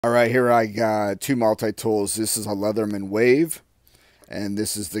All right, here I got two multi-tools. This is a Leatherman Wave, and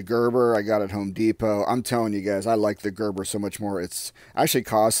this is the Gerber I got at Home Depot. I'm telling you guys, I like the Gerber so much more. It's actually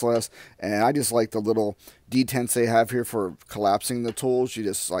costs less, and I just like the little detents they have here for collapsing the tools. You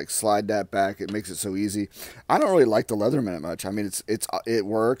just like slide that back. It makes it so easy. I don't really like the Leatherman much. I mean, it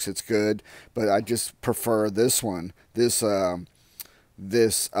works, it's good, but I just prefer this one. This Gerber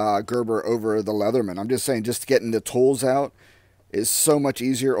over the Leatherman. I'm just saying, just getting the tools out is so much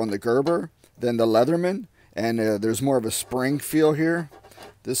easier on the Gerber than the Leatherman, and there's more of a spring feel here.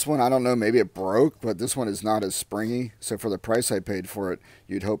 This one, I don't know, maybe it broke, but this one is not as springy. So for the price I paid for it,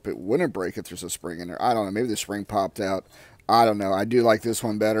 you'd hope it wouldn't break if there's a spring in there. I don't know, maybe the spring popped out. I don't know. I do like this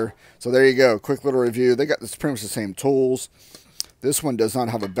one better. So there you go. Quick little review. They got this pretty much the same tools. This one does not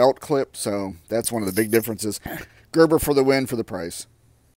have a belt clip, so that's one of the big differences. Gerber for the win for the price.